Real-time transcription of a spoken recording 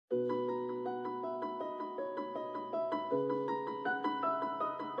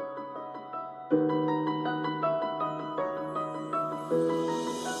Birds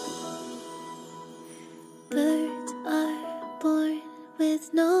are born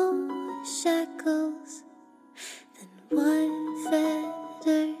with no shackles. Then what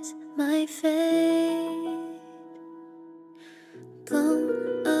fetters my fate?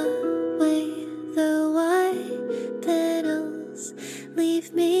 Blown away the white petals,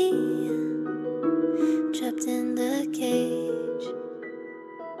 leave me trapped in the cage.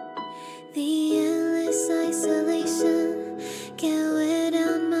 The endless isolation can't wear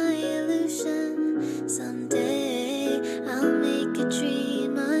down my illusion. Someday I'll make a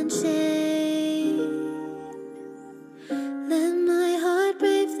dream unchained. Let my heart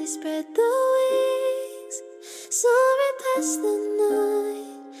bravely spread the wings, soaring past the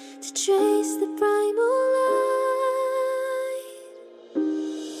night to trace the primal light.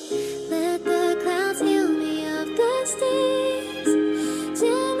 Let the clouds heal me of the stings,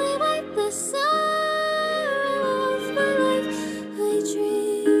 gently wipe the sorrow off my life. I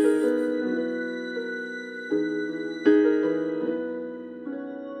dream.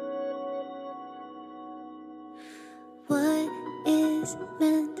 What is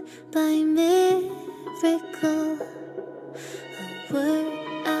meant by miracle? A word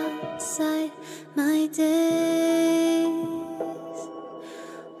outside my days.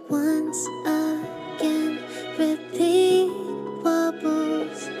 Once again, repeat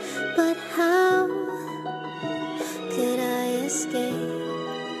wobbles, but how could I escape?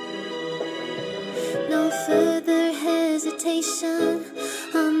 No further hesitation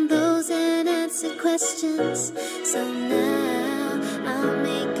on those unanswered questions. So now I'll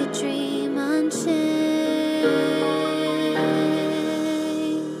make a dream unchained.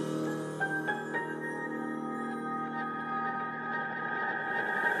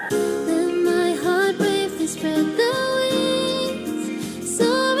 Let my heart bravely spread the